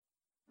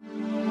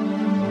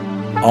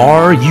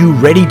Are you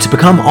ready to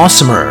become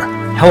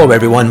awesomer? Hello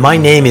everyone, my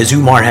name is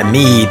Umar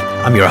Hamid.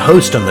 I'm your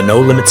host on the No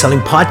Limit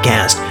Selling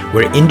podcast,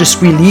 where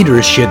industry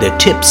leaders share their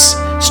tips,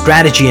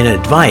 strategy, and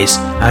advice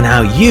on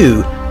how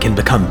you can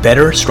become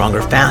better,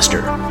 stronger,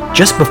 faster.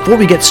 Just before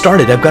we get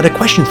started, I've got a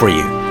question for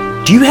you.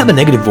 Do you have a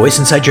negative voice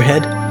inside your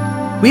head?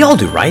 We all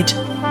do, right?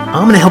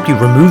 I'm going to help you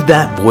remove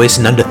that voice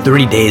in under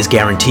 30 days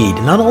guaranteed.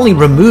 Not only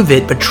remove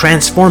it, but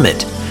transform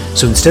it.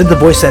 So instead of the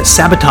voice that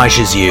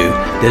sabotages you,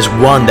 there's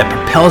one that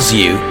propels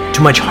you to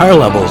much higher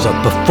levels of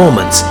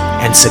performance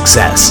and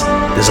success.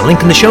 There's a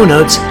link in the show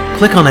notes.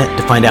 Click on it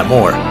to find out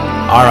more.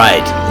 All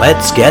right,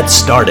 let's get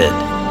started.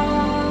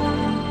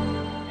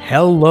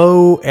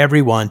 Hello,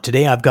 everyone.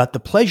 Today I've got the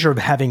pleasure of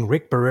having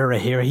Rick Barrera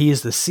here. He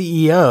is the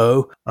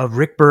CEO of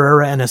Rick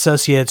Barrera and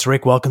Associates.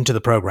 Rick, welcome to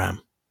the program.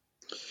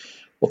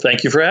 Well,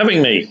 thank you for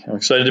having me. I'm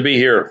excited to be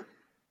here.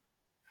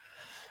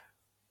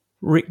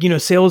 Rick,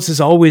 sales has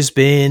always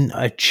been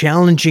a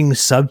challenging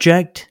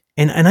subject.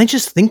 And I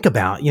just think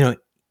about,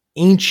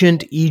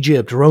 ancient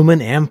Egypt,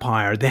 Roman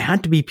Empire, there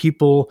had to be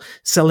people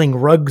selling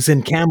rugs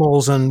and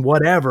camels and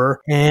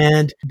whatever.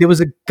 And there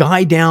was a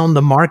guy down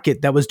the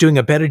market that was doing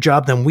a better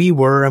job than we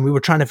were. And we were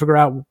trying to figure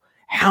out,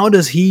 how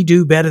does he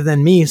do better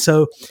than me?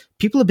 So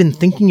people have been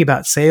thinking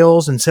about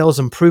sales and sales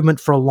improvement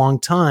for a long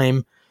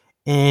time.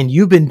 And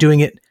you've been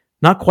doing it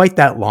not quite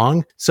that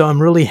long. So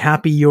I'm really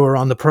happy you're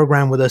on the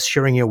program with us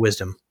sharing your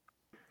wisdom.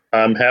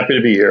 I'm happy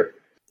to be here.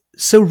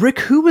 So Rick,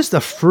 who was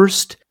the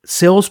first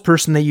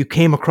salesperson that you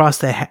came across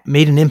that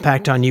made an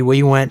impact on you where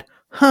you went,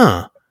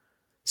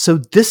 so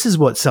this is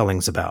what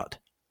selling's about?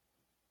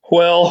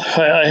 Well,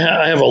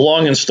 I have a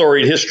long and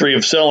storied history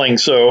of selling.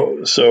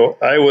 So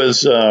I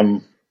was,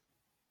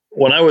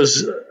 when I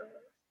was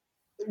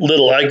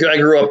little, I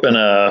grew up in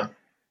a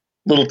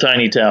little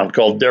tiny town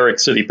called Derrick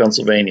City,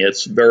 Pennsylvania.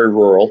 It's very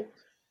rural.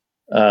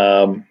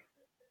 There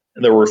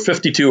were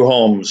 52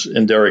 homes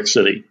in Derrick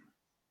City.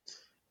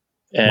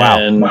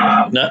 And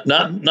wow.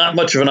 Not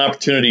much of an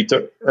opportunity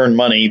to earn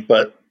money,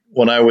 but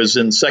when I was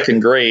in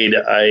second grade,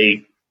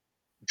 I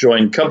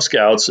joined Cub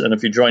Scouts. And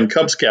if you join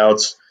Cub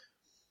Scouts,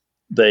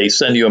 they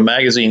send you a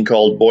magazine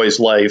called Boy's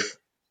Life.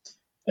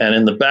 And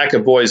in the back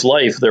of Boy's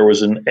Life, there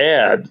was an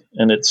ad,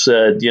 and it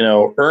said,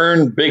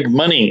 earn big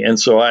money. And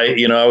so I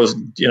was,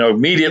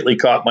 immediately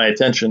caught my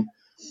attention.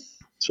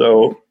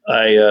 So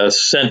I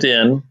sent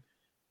in,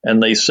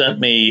 and they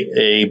sent me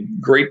a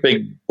great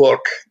big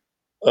book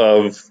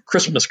of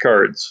Christmas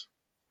cards.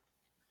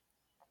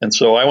 And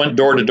so I went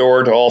door to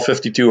door to all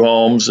 52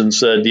 homes and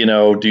said, do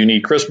you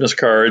need Christmas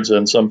cards?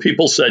 And some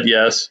people said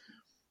yes.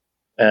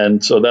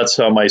 And so that's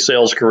how my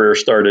sales career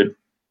started.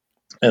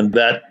 And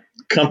that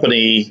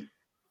company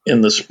in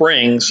the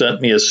spring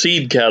sent me a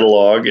seed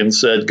catalog and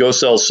said, go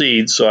sell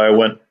seeds. So I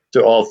went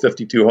to all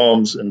 52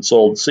 homes and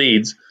sold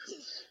seeds.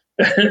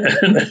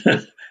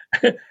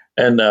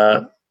 and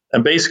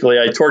basically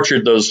I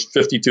tortured those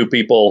 52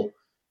 people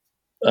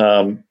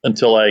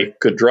until I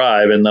could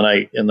drive, and then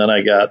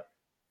I got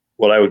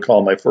what I would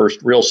call my first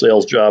real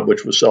sales job,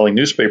 which was selling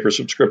newspaper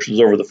subscriptions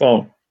over the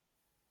phone.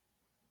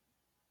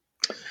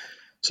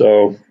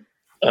 So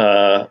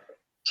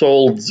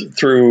sold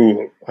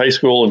through high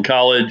school and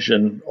college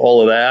and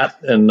all of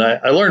that, and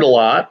I learned a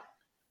lot.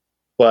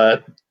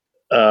 But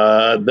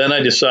then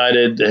I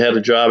decided I had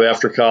a job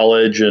after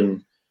college,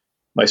 and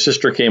my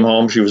sister came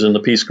home. She was in the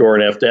Peace Corps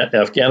in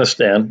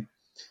Afghanistan.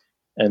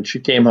 And she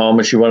came home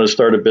and she wanted to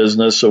start a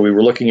business. So we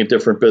were looking at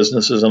different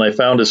businesses, and I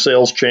found a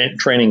sales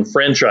training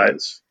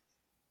franchise.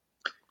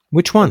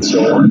 Which one?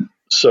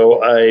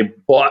 So I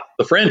bought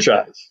the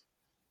franchise,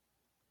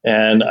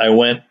 and I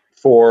went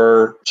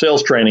for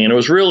sales training. And it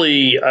was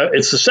really,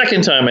 it's the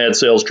second time I had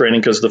sales training,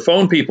 because the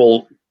phone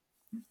people,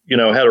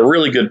 had a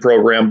really good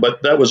program,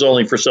 but that was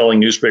only for selling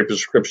newspaper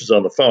subscriptions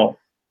on the phone.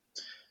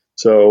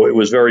 So it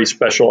was very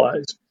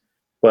specialized.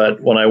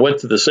 But when I went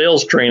to the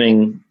sales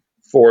training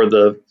for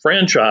the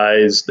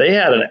franchise, they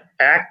had an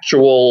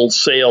actual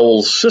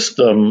sales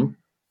system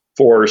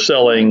for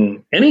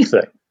selling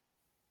anything.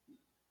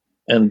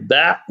 And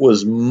that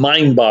was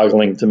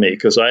mind-boggling to me,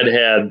 because I'd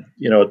had,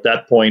 at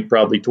that point,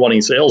 probably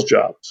 20 sales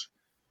jobs.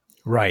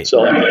 Right.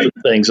 Selling different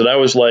things. And I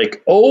was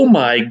like, oh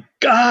my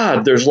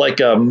God, there's like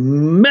a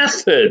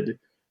method,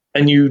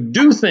 and you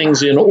do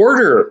things in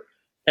order.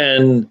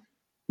 And,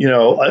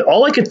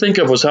 all I could think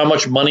of was how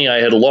much money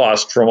I had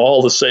lost from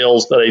all the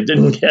sales that I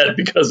didn't get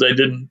because I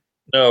didn't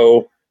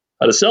know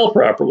how to sell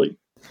properly.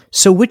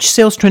 So which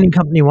sales training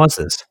company was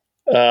this?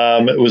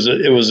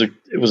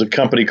 It was a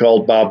company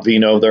called Bob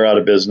Vino. They're out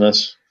of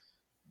business.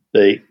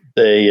 They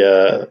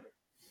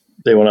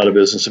went out of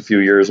business a few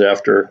years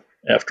after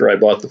I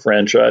bought the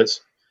franchise.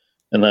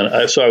 And then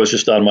I was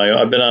just on my own.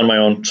 I've been on my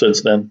own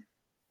since then.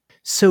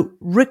 So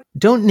Rick,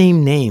 don't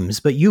name names,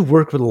 but you've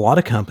worked with a lot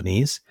of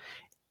companies,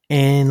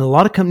 and a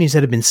lot of companies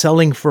that have been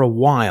selling for a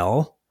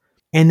while,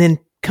 and then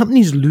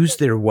companies lose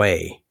their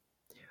way.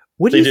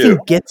 What do you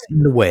think gets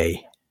in the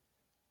way?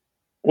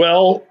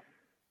 Well,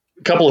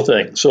 a couple of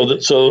things. So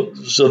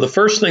the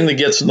first thing that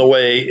gets in the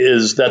way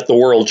is that the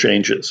world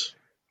changes.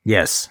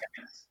 Yes.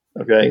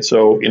 Okay,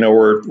 so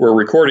we're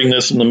recording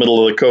this in the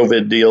middle of the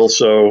COVID deal,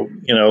 so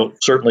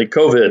certainly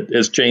COVID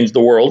has changed the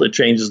world. It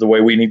changes the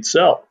way we need to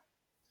sell.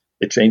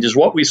 It changes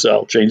what we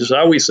sell. It changes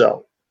how we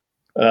sell.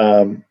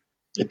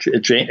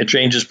 It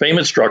changes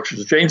payment structures.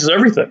 It changes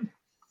everything.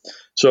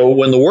 So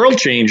when the world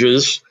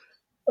changes,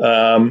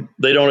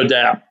 they don't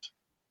adapt.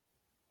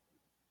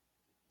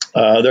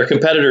 Their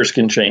competitors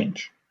can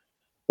change,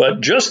 but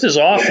just as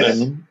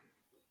often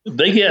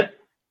they get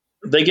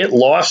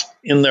lost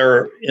in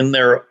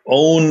their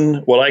own,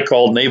 what I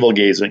call navel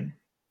gazing.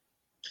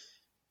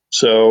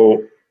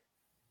 So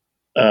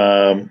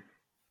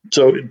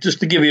just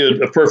to give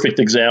you a perfect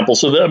example,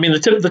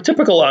 the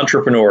typical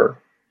entrepreneur,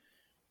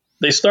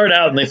 they start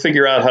out and they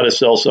figure out how to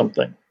sell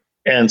something,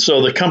 and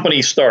so the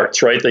company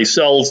starts, right. They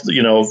sell,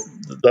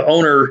 the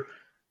owner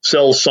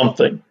sells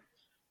something,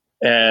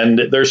 and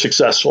they're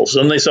successful. So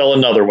then they sell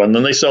another one,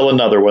 then they sell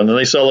another one, then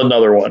they sell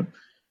another one,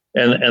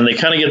 and they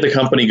kind of get the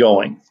company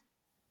going.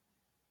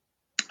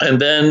 And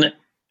then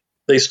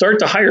they start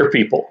to hire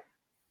people,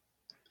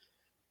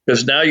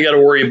 because now you got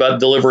to worry about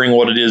delivering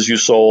what it is you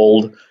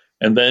sold.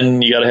 And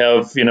then you got to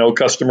have,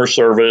 customer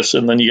service,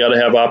 and then you got to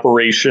have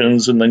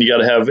operations, and then you got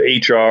to have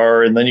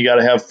HR, and then you got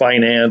to have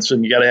finance,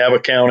 and you got to have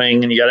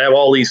accounting, and you got to have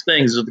all these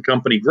things as the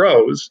company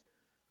grows.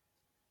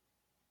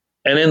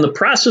 And in the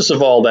process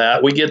of all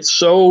that, we get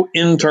so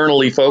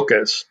internally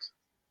focused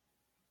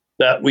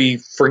that we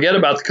forget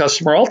about the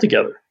customer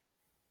altogether.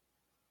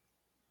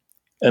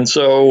 And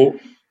so,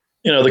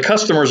 the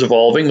customer's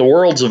evolving, the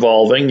world's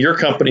evolving, your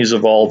company's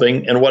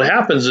evolving. And what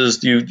happens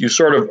is you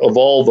sort of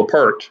evolve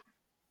apart,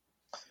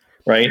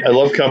 right? I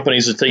love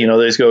companies that, they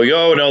just go,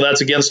 oh, no, that's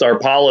against our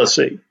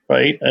policy,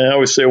 right? And I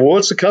always say, well,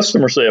 what's the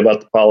customer say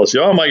about the policy?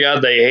 Oh, my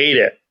God, they hate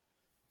it.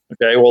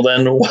 Okay, well,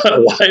 then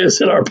why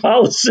is it our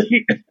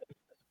policy?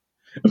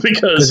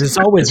 Because it's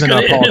always been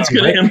our policy. It's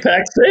going to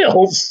impact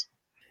sales.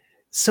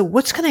 So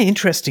what's kind of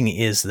interesting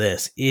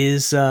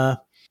is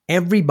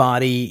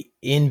everybody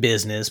in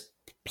business,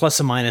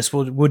 plus or minus,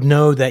 would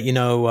know that,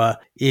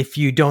 if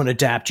you don't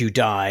adapt, you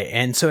die.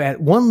 And so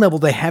at one level,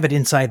 they have it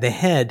inside the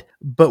head.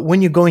 But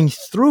when you're going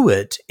through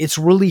it, it's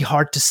really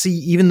hard to see,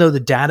 even though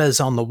the data is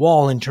on the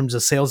wall in terms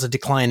of sales are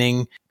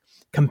declining,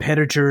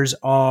 competitors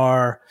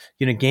are,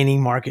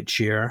 gaining market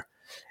share.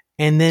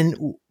 And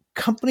then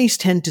companies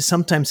tend to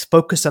sometimes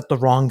focus at the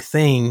wrong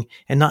thing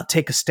and not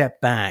take a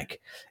step back.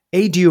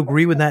 A, do you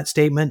agree with that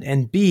statement?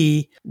 And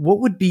B, what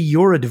would be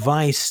your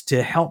advice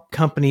to help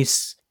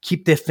companies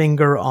keep their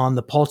finger on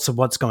the pulse of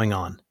what's going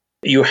on?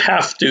 You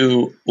have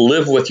to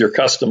live with your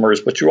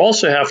customers, but you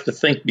also have to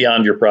think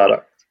beyond your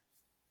product.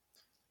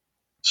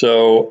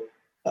 So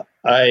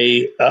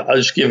I'll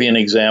just give you an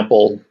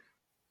example.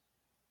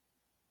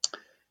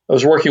 I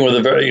was working with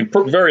a very,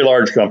 very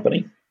large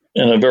company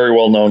and a very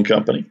well-known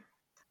company.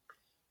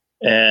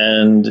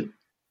 And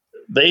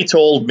they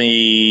told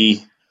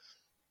me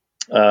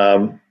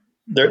they're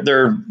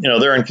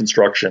in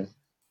construction.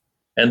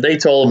 And they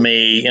told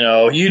me,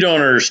 you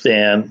don't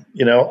understand,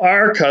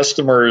 our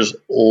customers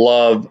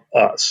love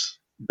us.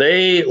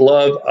 They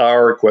love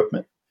our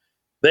equipment.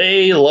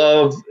 They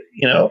love,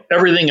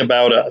 everything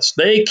about us.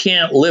 They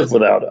can't live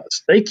without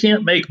us. They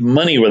can't make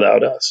money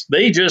without us.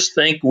 They just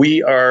think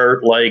we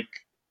are like,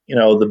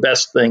 the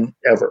best thing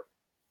ever.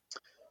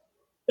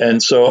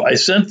 And so I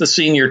sent the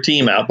senior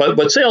team out,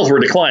 but sales were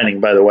declining,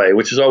 by the way,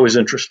 which is always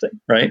interesting,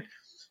 right?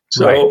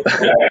 So,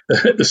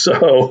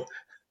 right.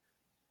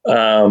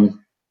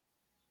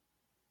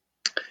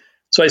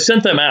 So I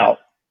sent them out,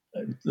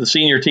 the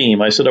senior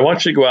team. I said, I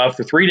want you to go out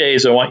for 3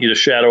 days. I want you to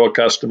shadow a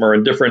customer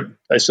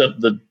I sent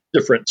the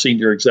different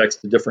senior execs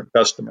to different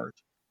customers.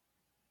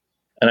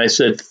 And I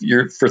said,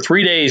 for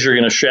 3 days, you're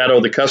going to shadow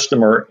the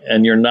customer,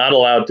 and you're not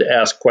allowed to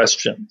ask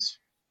questions.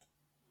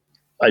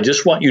 I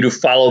just want you to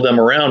follow them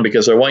around,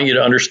 because I want you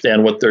to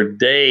understand what their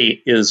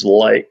day is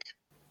like.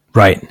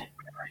 Right.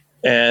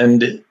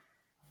 And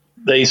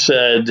they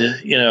said,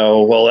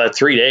 well, that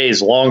 3 days,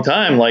 a long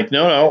time. Like,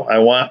 no, I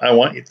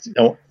want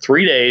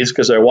 3 days,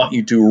 because I want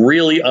you to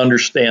really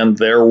understand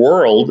their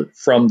world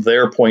from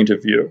their point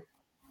of view.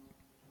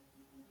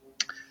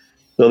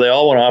 So they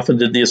all went off and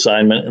did the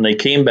assignment, and they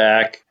came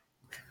back,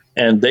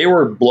 and they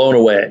were blown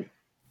away.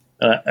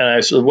 And I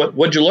said,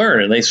 what'd you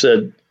learn? And they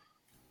said,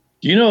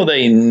 do you know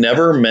they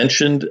never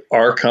mentioned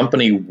our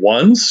company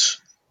once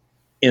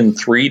in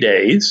 3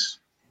 days?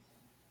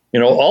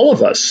 All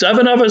of us,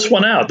 7 of us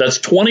went out. That's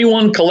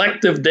 21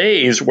 collective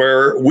days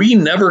where we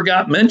never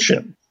got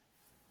mentioned,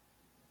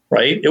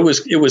 right? It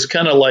was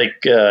kind of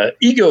like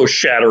ego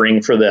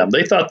shattering for them.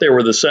 They thought they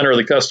were the center of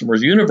the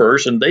customer's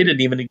universe, and they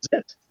didn't even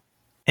exist.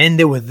 And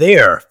they were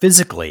there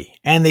physically,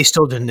 and they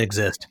still didn't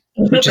exist,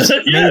 which is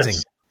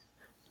amazing.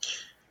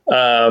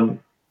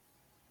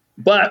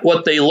 But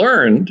what they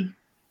learned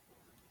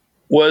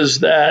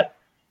was that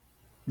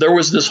there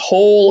was this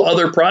whole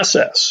other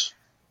process,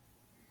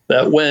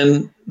 that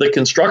when the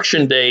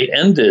construction day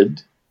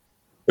ended,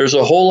 there's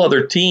a whole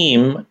other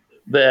team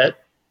that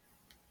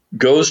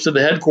goes to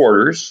the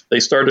headquarters. They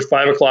start at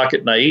 5 o'clock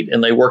at night,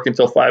 and they work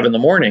until 5 in the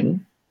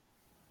morning,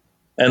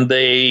 and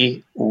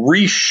they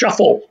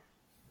reshuffle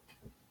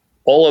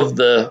all of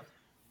the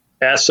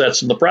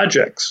assets and the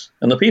projects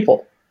and the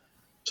people.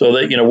 So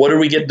that, what did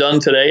we get done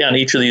today on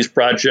each of these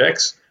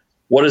projects?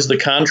 What does the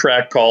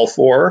contract call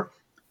for?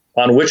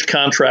 On which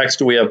contracts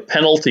do we have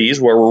penalties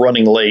where we're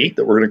running late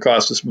that were going to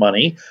cost us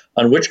money?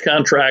 On which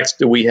contracts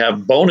do we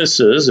have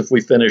bonuses if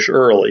we finish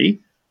early?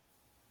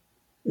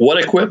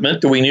 What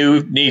equipment do we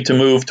need to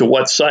move to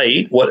what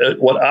site?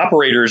 What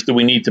operators do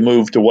we need to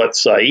move to what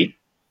site?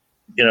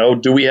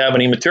 Do we have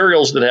any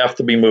materials that have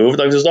to be moved?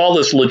 There's all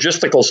this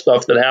logistical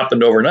stuff that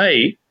happened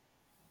overnight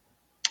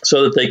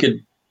so that they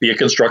could be a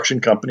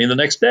construction company the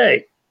next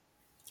day.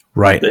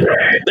 Right. They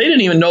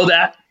didn't even know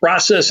that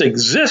process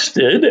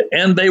existed,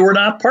 and they were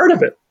not part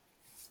of it.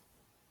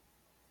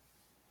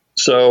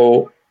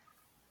 So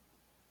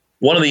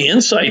one of the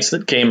insights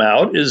that came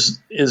out is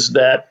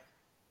that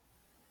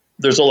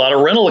there's a lot of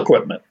rental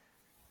equipment.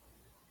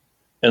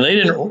 And they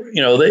didn't,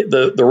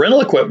 the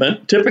rental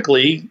equipment,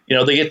 typically,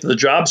 they get to the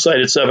job site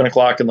at 7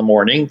 o'clock in the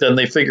morning. Then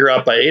they figure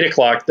out by 8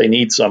 o'clock they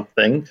need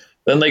something.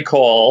 Then they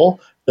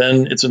call.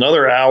 Then it's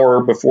another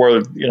hour before,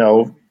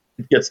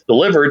 it gets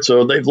delivered.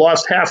 So they've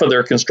lost half of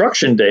their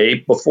construction day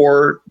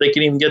before they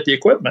can even get the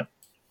equipment.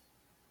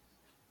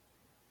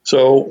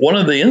 So one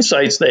of the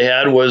insights they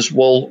had was,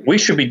 well, we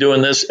should be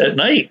doing this at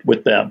night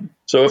with them.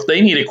 So if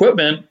they need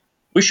equipment,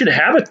 we should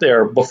have it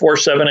there before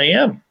 7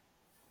 a.m.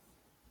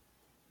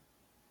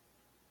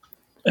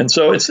 And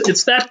so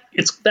it's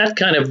that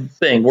kind of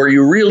thing where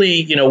you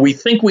really, we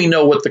think we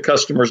know what the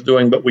customer's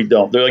doing, but we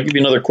don't. I'll give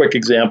you another quick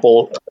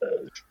example,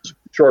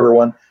 shorter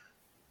one.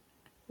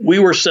 We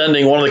were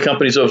sending, one of the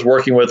companies I was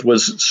working with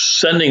was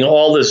sending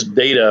all this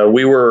data.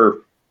 We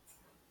were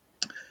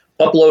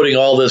uploading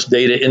all this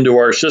data into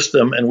our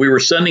system, and we were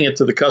sending it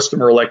to the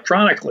customer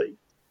electronically.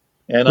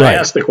 And I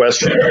asked the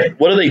question,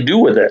 what do they do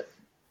with it?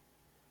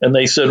 And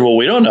they said, well,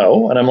 we don't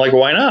know. And I'm like,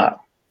 why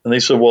not? And they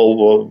said,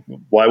 well,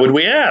 why would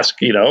we ask?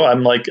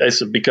 I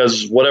said,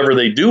 because whatever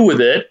they do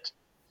with it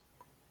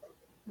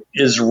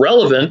is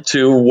relevant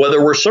to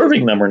whether we're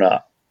serving them or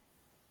not.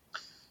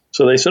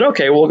 So they said,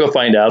 okay, we'll go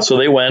find out. So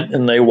they went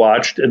and they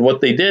watched. And what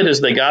they did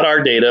is they got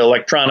our data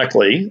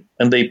electronically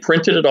and they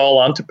printed it all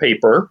onto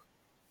paper.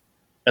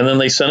 And then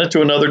they sent it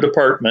to another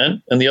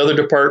department, and the other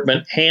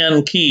department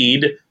hand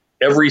keyed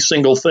every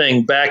single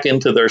thing back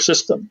into their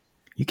system.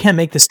 You can't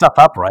make this stuff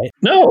up, right?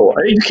 No,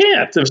 you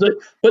can't.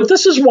 But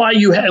this is why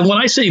you have, when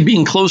I say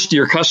being close to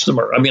your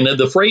customer, I mean,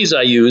 the phrase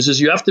I use is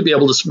you have to be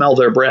able to smell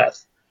their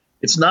breath.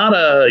 It's not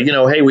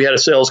hey, we had a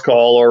sales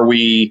call or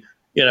we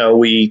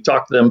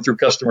talked to them through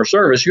customer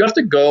service. You have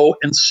to go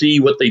and see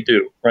what they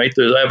do, right?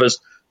 I have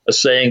a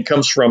saying,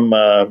 comes from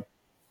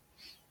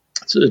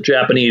it's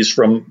Japanese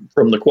from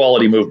the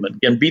quality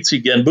movement,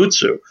 Genbitsu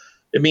Genbutsu.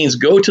 It means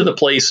go to the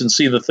place and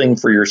see the thing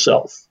for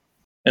yourself.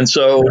 And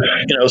so,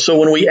 so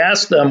when we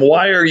asked them,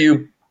 why are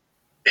you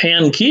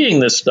hand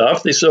keying this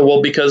stuff? They said,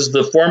 well, because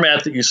the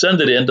format that you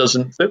send it in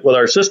doesn't fit with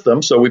our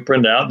system. So we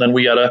print it out and then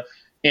we got to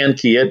hand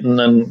key it. And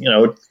then,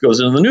 it goes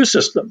into the new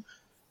system.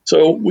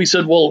 So we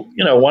said, well,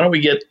 why don't we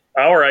get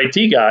our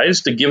IT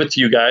guys to give it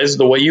to you guys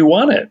the way you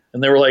want it?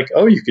 And they were like,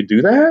 oh, you could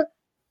do that?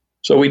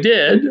 So we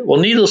did. Well,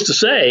 needless to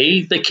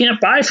say, they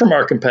can't buy from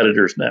our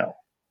competitors now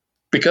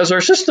because our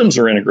systems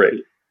are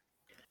integrated.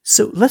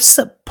 So let's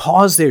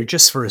pause there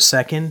just for a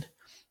second,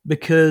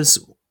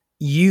 because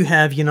you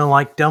have,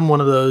 done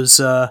one of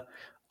those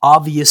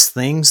obvious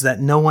things that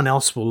no one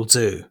else will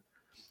do.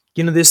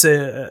 There's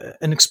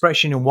an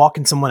expression, you walk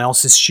in someone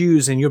else's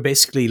shoes, and you're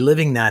basically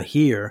living that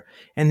here.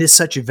 And there's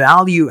such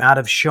value out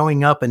of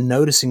showing up and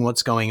noticing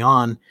what's going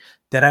on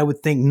that I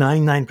would think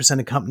 99%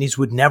 of companies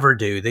would never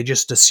do. They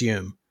just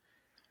assume.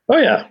 Oh,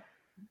 yeah.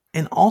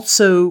 And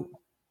also,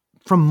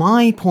 from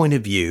my point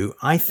of view,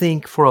 I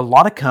think for a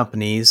lot of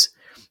companies,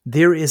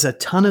 there is a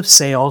ton of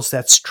sales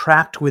that's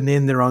trapped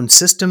within their own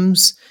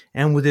systems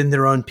and within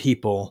their own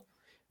people.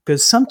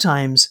 Because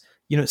sometimes,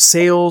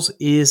 sales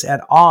is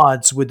at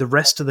odds with the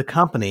rest of the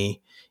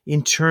company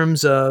in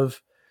terms of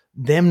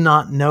them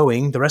not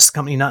knowing, the rest of the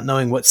company not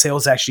knowing what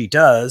sales actually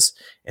does,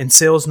 and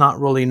sales not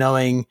really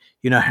knowing,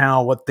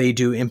 how what they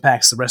do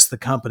impacts the rest of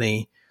the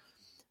company.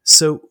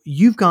 So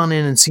you've gone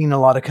in and seen a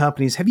lot of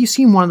companies. Have you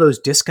seen one of those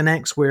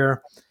disconnects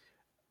where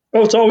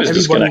it's always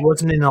everybody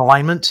wasn't in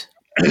alignment?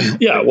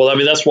 Yeah, well, I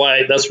mean, that's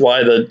why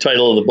the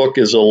title of the book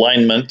is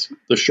Alignment,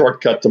 the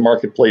Shortcut to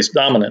Marketplace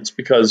Dominance,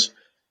 because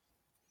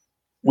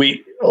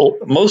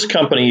most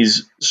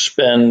companies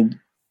spend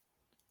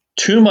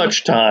too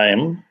much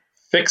time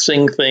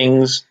fixing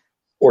things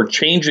or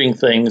changing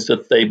things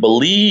that they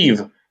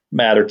believe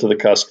matter to the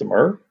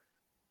customer,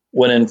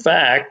 when in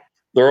fact,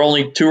 there are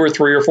only 2 or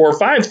 3 or 4 or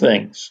 5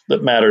 things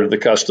that matter to the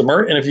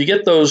customer. And if you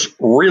get those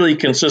really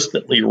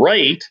consistently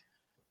right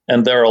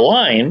and they're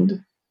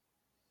aligned,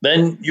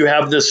 then you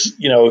have this,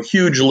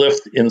 huge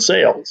lift in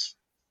sales.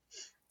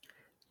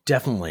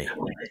 Definitely.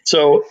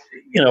 So,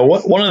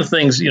 one of the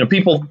things,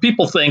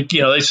 people think,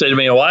 they say to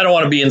me, well, I don't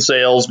want to be in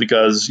sales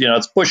because,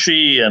 it's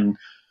pushy and,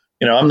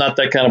 I'm not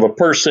that kind of a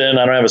person.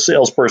 I don't have a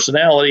sales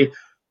personality.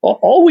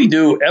 All we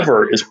do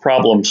ever is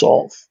problem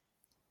solve,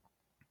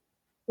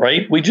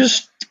 right? We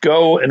just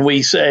go and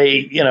we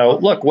say,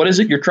 look, what is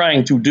it you're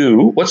trying to do?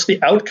 What's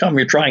the outcome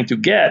you're trying to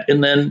get?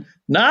 And then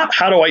not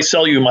how do I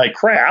sell you my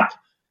crap,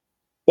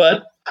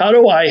 but how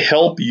do I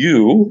help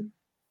you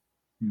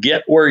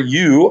get where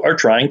you are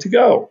trying to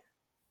go?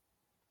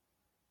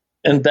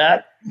 And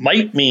that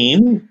might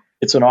mean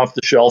it's an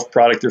off-the-shelf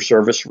product or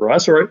service for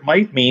us, or it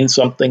might mean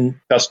something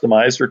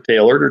customized or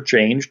tailored or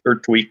changed or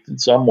tweaked in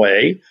some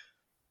way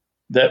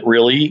that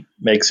really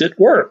makes it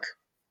work.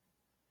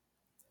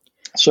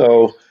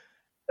 So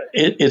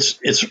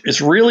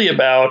it's really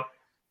about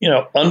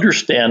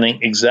understanding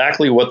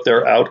exactly what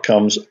their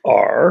outcomes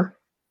are,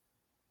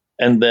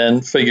 and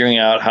then figuring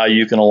out how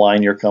you can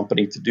align your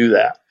company to do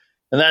that.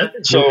 And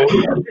that's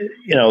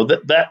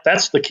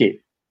the key.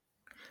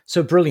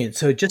 So brilliant.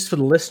 So just for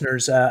the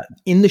listeners,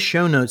 in the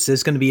show notes,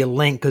 there's going to be a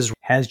link because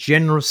has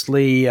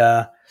generously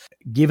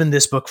given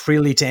this book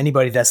freely to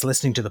anybody that's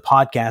listening to the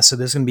podcast. So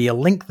there's going to be a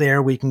link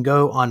there where you can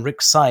go on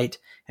Rick's site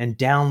and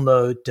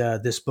download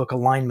this book,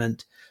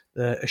 Alignment,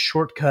 a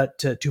shortcut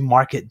to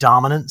market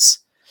dominance.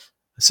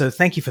 So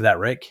thank you for that,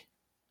 Rick.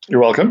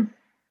 You're welcome.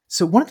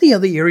 So one of the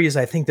other areas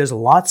I think there's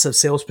lots of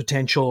sales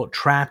potential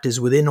trapped is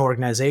within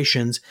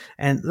organizations.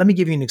 And let me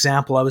give you an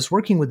example. I was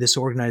working with this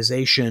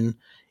organization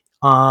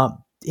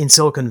in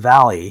Silicon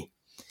Valley,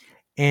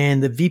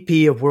 and the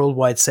VP of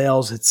worldwide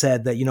sales had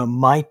said that,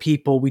 my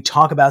people, we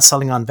talk about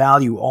selling on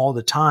value all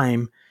the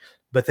time,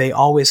 but they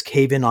always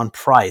cave in on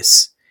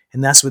price.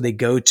 And that's where they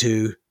go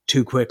to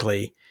too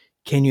quickly.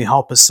 Can you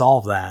help us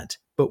solve that?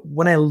 But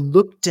when I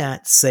looked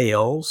at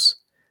sales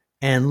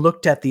and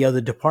looked at the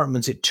other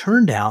departments, it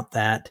turned out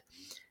that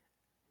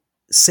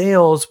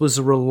sales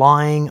was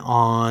relying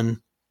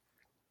on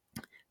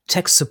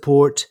tech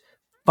support,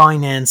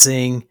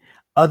 financing,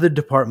 other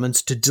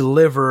departments to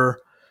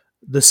deliver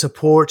the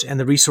support and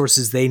the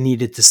resources they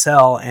needed to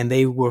sell, and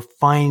they were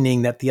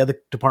finding that the other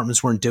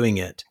departments weren't doing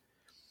it.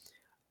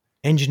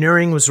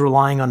 Engineering was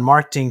relying on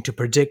marketing to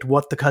predict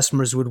what the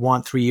customers would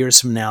want 3 years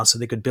from now so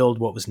they could build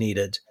what was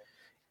needed.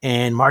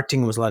 And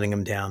marketing was letting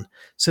them down.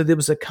 So there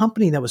was a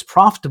company that was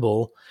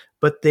profitable,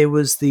 but there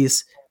was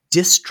this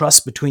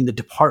distrust between the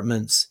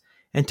departments.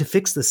 And to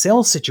fix the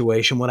sales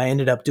situation, what I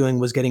ended up doing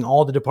was getting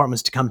all the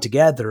departments to come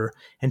together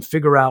and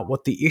figure out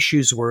what the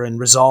issues were and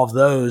resolve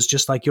those,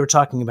 just like you're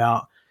talking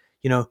about,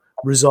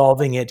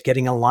 resolving it,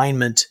 getting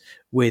alignment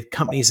with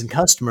companies and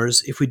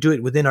customers. If we do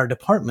it within our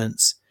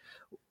departments,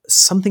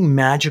 something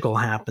magical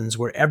happens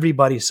where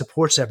everybody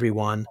supports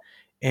everyone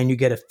and you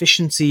get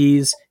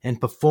efficiencies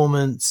and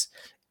performance.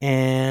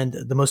 And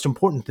the most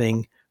important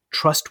thing,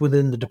 trust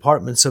within the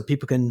department so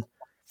people can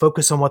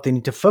focus on what they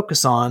need to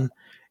focus on.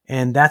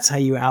 And that's how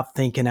you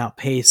outthink and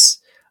outpace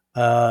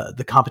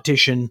the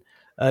competition.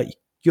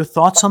 Your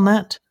thoughts on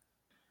that?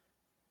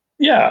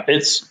 Yeah,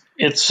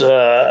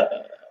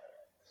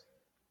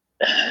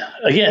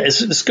 again,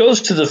 this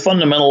goes to the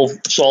fundamental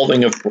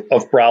solving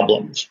of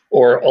problems,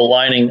 or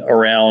aligning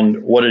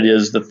around what it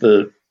is that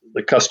the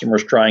customer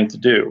is trying to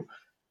do.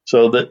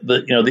 So that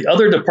the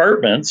other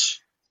departments,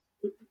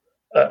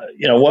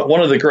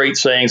 one of the great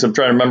sayings, I'm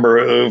trying to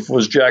remember if it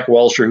was Jack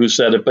Welcher who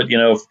said it, but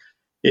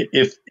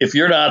if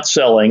you're not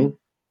selling,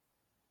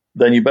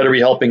 then you better be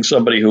helping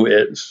somebody who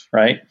is,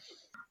 right?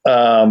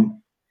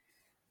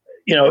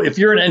 If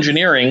you're in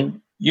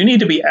engineering, you need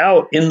to be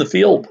out in the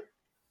field.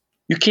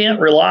 You can't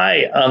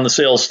rely on the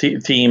sales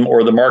team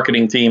or the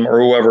marketing team or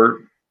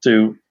whoever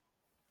to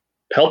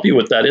help you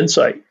with that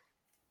insight.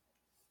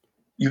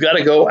 You got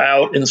to go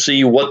out and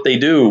see what they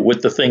do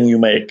with the thing you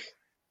make.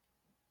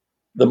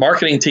 The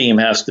marketing team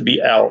has to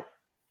be out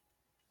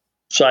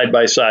side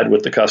by side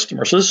with the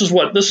customer. So this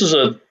is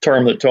a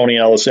term that Tony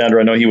Alessandra,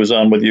 I know he was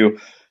on with you.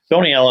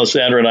 Tony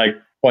Alessandra and I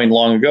coined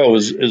long ago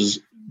is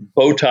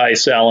bow tie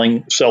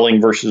selling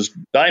versus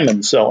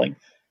diamond selling.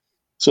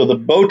 So the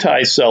bow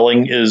tie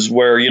selling is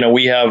where,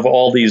 we have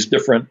all these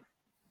different,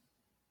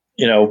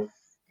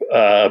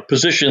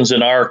 positions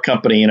in our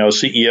company,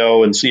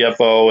 CEO and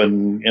CFO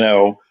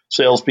and,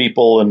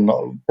 salespeople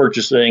and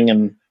purchasing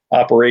and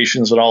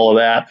operations and all of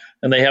that.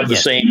 And they have the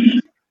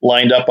same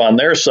lined up on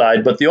their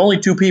side. But the only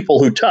two people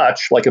who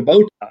touch like a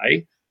bow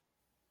tie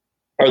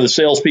are the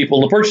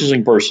salespeople and the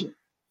purchasing person.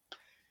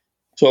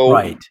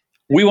 So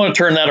we want to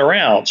turn that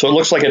around. So it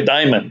looks like a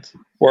diamond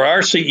where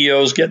our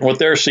CEO is getting with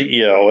their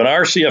CEO and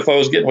our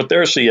CFO is getting with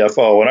their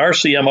CFO and our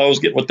CMO is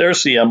getting with their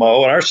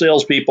CMO and our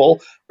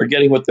salespeople are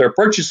getting with their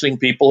purchasing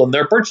people and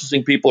their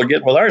purchasing people are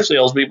getting with our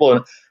salespeople,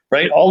 and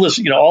right, all this,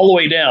 all the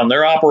way down,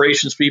 their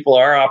operations people,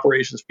 our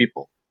operations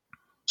people,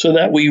 so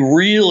that we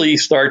really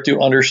start to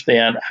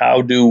understand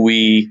how do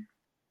we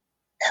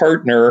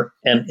partner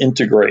and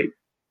integrate.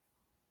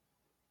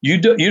 You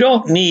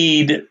don't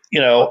need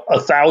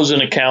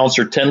 1,000 accounts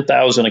or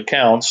 10,000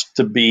 accounts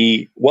to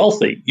be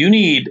wealthy. You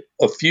need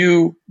a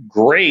few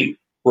great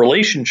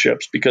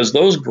relationships, because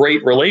those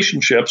great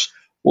relationships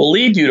will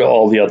lead you to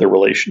all the other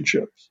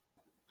relationships.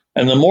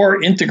 And the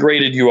more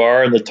integrated you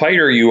are and the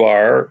tighter you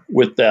are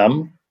with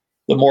them,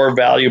 the more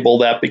valuable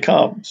that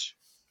becomes.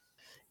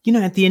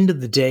 At the end of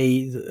the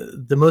day,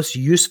 the most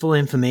useful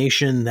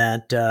information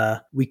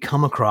that we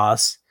come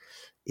across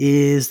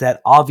is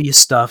that obvious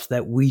stuff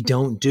that we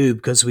don't do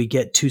because we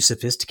get too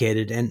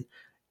sophisticated. And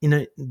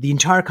the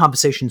entire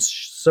conversation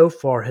so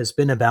far has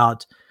been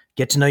about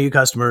get to know your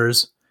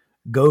customers,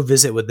 go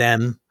visit with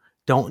them,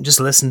 don't just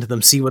listen to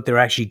them, see what they're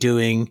actually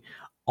doing.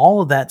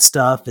 All of that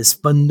stuff is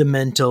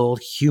fundamental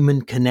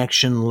human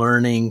connection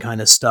learning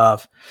kind of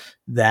stuff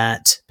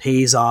that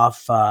pays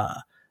off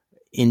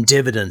in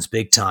dividends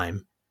big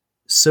time.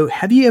 So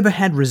have you ever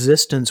had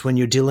resistance when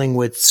you're dealing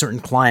with certain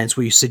clients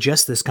where you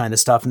suggest this kind of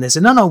stuff and they say,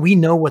 no, we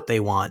know what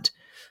they want?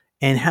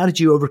 And how did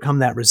you overcome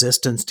that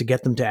resistance to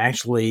get them to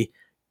actually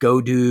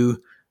go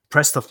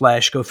press the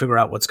flesh, go figure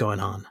out what's going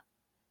on?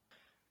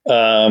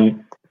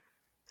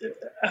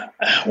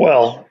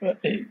 Well,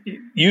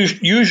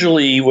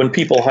 usually when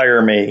people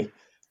hire me,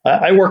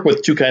 I work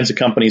with two kinds of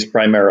companies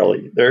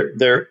primarily.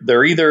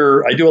 They're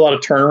either, I do a lot of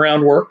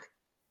turnaround work.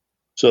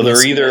 So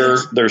they're either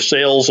their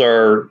sales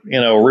are,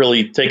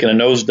 really taking a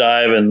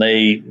nosedive and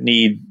they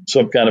need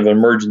some kind of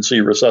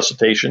emergency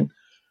resuscitation.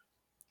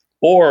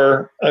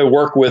 Or I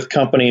work with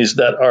companies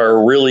that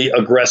are really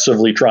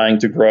aggressively trying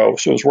to grow.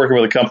 So I was working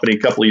with a company a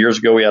couple of years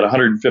ago. We had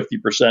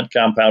 150%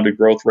 compounded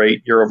growth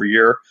rate year over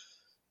year.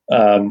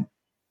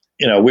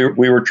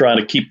 We were trying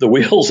to keep the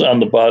wheels on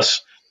the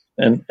bus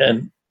and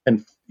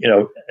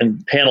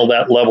handle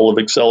that level of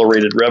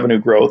accelerated revenue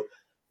growth.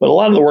 But a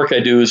lot of the work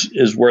I do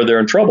is where they're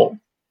in trouble.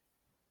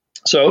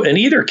 So in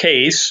either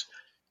case,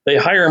 they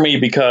hire me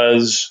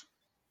because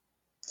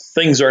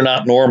things are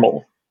not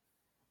normal.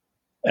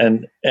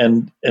 And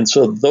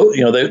so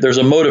there's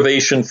a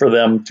motivation for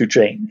them to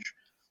change.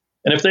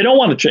 And if they don't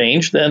want to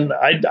change, then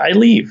I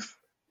leave.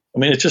 I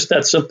mean, it's just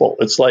that simple.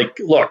 It's like,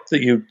 look,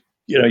 that you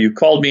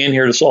called me in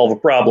here to solve a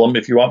problem.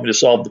 If you want me to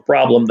solve the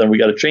problem, then we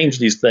got to change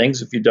these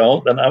things. If you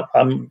don't, then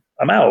I'm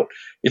out.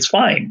 It's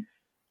fine.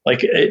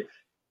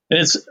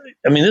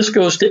 This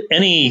goes to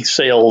any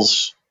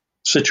sales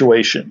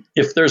situation.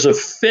 If there's a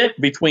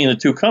fit between the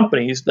two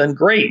companies, then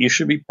great, you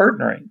should be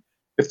partnering.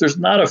 If there's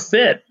not a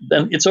fit,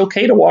 then it's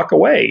okay to walk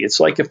away. It's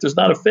like if there's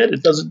not a fit,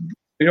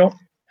 you don't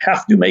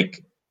have to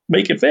make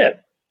it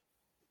fit.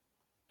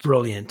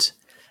 Brilliant.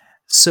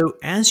 So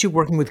as you're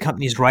working with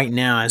companies right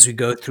now, as we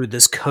go through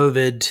this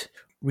COVID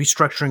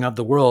restructuring of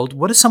the world,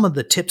 what are some of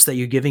the tips that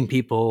you're giving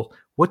people?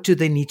 What do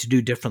they need to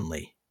do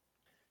differently?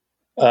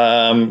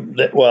 One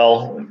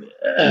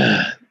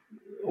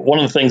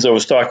of the things I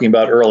was talking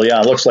about early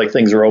on, looks like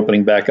things are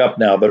opening back up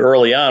now, but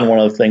early on, one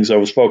of the things I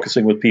was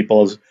focusing with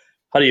people is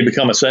how do you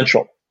become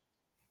essential?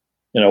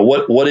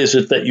 What is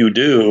it that you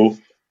do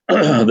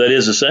that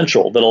is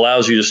essential, that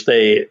allows you to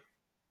stay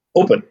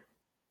open?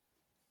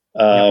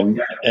 And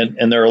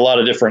there are a lot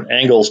of different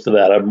angles to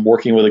that. I'm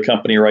working with a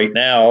company right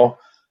now,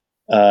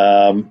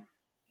 and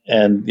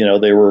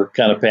they were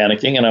kind of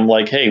panicking, and I'm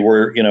like, hey,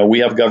 we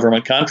have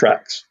government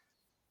contracts.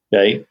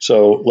 Okay,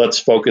 so let's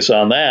focus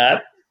on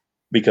that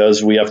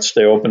because we have to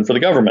stay open for the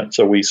government.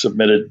 So we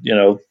submitted,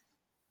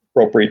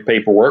 appropriate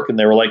paperwork, and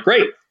they were like,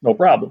 great, no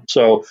problem.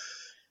 So,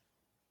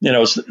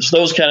 it's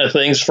those kind of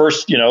things.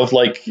 First,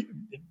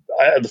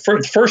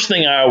 the first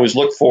thing I always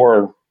look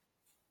for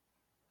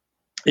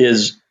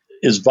is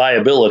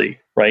viability,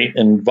 right?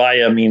 And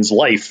via means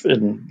life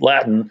in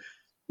Latin.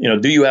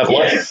 Do you have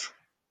life,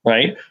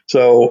 right?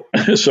 So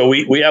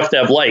we have to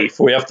have life.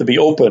 We have to be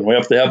open. We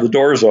have to have the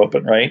doors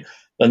open, right?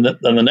 Then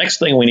the next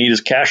thing we need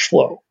is cash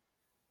flow.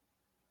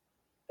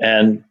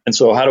 And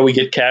so how do we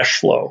get cash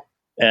flow?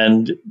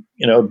 And,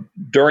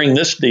 during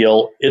this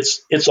deal,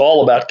 it's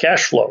all about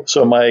cash flow.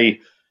 So my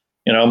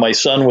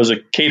son was a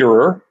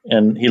caterer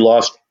and he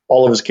lost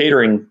all of his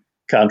catering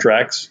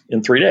contracts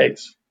in 3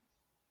 days.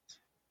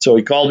 So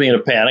he called me in a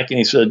panic and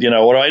he said,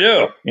 what do I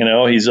do?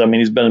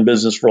 He's been in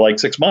business for like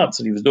 6 months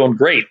and he was doing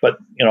great, but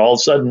all of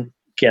a sudden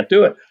can't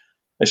do it.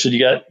 I said, you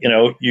got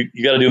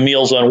to do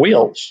Meals on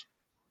Wheels.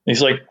 And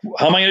he's like,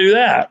 how am I going to do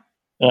that?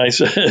 And I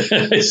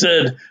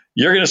said,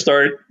 you're going to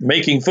start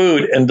making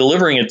food and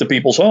delivering it to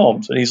people's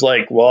homes. And he's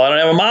like, well, I don't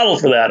have a model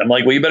for that. I'm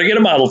like, well, you better get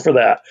a model for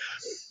that.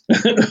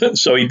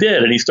 So he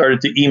did. And he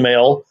started to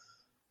email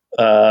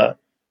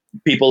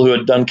people who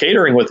had done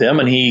catering with him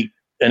and he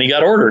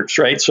got orders,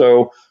 right?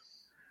 So,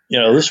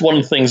 this is one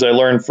of the things I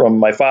learned from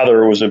my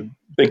father, who was a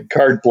big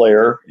card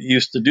player. He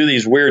used to do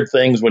these weird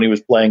things when he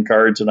was playing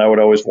cards and I would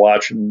always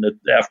watch. And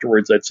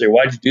afterwards I'd say,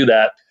 why'd you do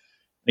that?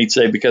 And he'd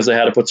say, because I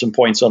had to put some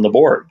points on the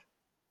board.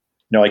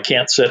 I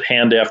can't sit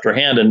hand after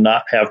hand and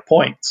not have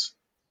points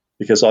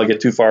because I'll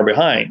get too far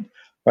behind,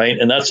 right?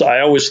 And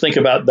I always think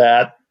about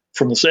that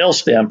from the sales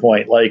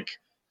standpoint. Like,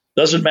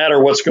 doesn't matter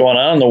what's going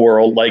on in the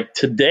world. Like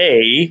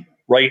today,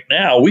 right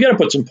now, we got to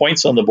put some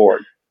points on the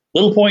board.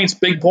 Little points,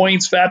 big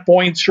points, fat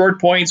points, short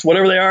points,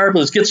 whatever they are, but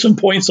let's get some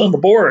points on the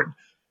board,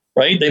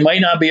 right? They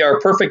might not be our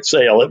perfect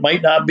sale. It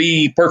might not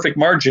be perfect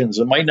margins.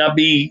 It might not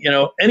be,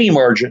 any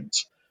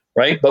margins,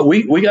 right? But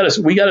we got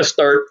to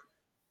start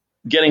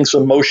getting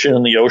some motion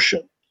in the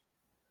ocean.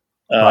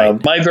 Right.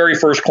 My very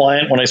first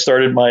client when I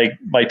started my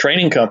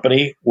training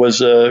company was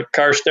a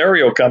car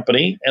stereo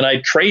company, and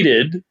I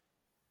traded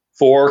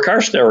for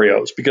car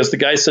stereos because the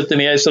guy said to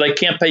me, I said, I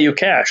can't pay you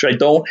cash. I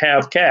don't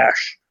have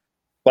cash.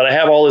 but I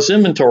have all this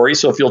inventory.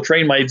 So if you'll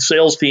train my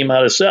sales team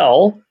how to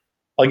sell,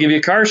 I'll give you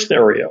a car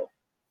stereo.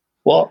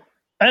 Well,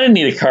 I didn't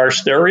need a car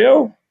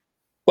stereo,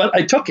 but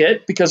I took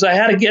it because I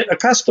had to get a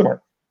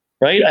customer,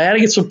 right? I had to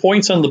get some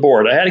points on the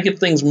board. I had to get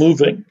things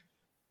moving,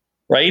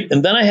 right?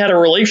 And then I had a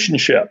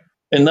relationship.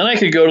 And then I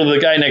could go to the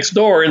guy next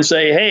door and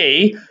say,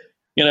 hey,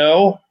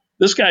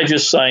 this guy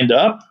just signed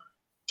up,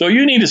 so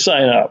you need to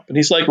sign up. And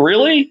he's like,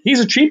 really? He's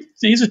a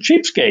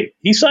cheapskate.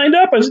 He signed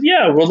up? I said,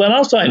 yeah, well, then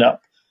I'll sign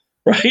up,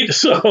 right?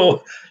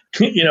 So,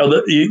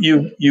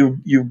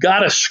 you've got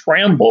to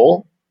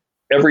scramble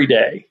every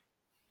day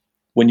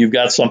when you've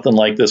got something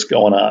like this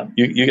going on.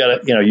 You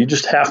got to, you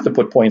just have to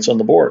put points on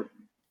the board.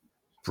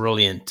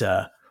 Brilliant.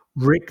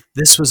 Rick,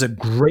 this was a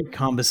great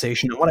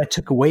conversation. And what I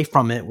took away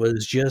from it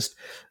was just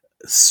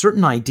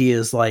certain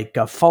ideas like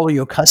follow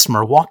your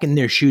customer, walk in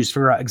their shoes,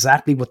 figure out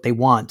exactly what they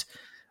want.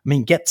 I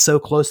mean, get so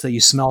close that you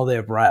smell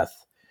their breath.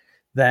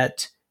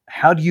 That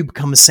how do you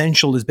become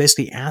essential is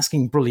basically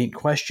asking brilliant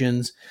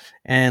questions.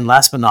 And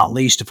last but not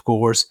least, of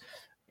course,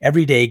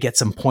 every day get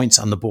some points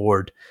on the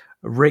board.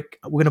 Rick,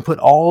 we're going to put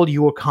all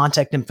your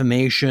contact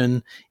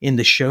information in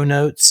the show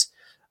notes.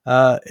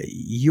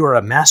 You are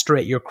a master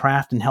at your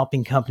craft and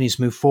helping companies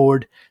move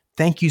forward.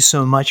 Thank you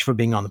so much for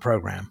being on the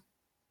program.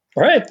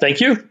 All right. Thank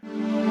you.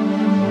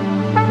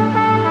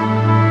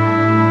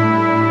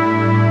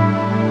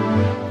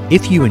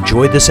 If you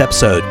enjoyed this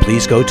episode,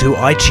 please go to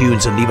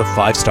iTunes and leave a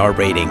 5-star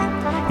rating.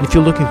 And if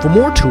you're looking for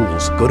more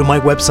tools, go to my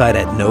website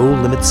at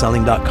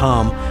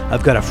nolimitselling.com.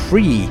 I've got a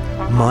free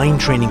mind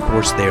training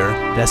course there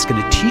that's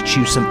going to teach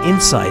you some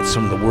insights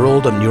from the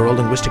world of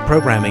neuro-linguistic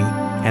programming,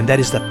 and that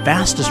is the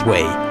fastest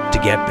way to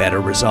get better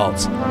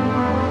results.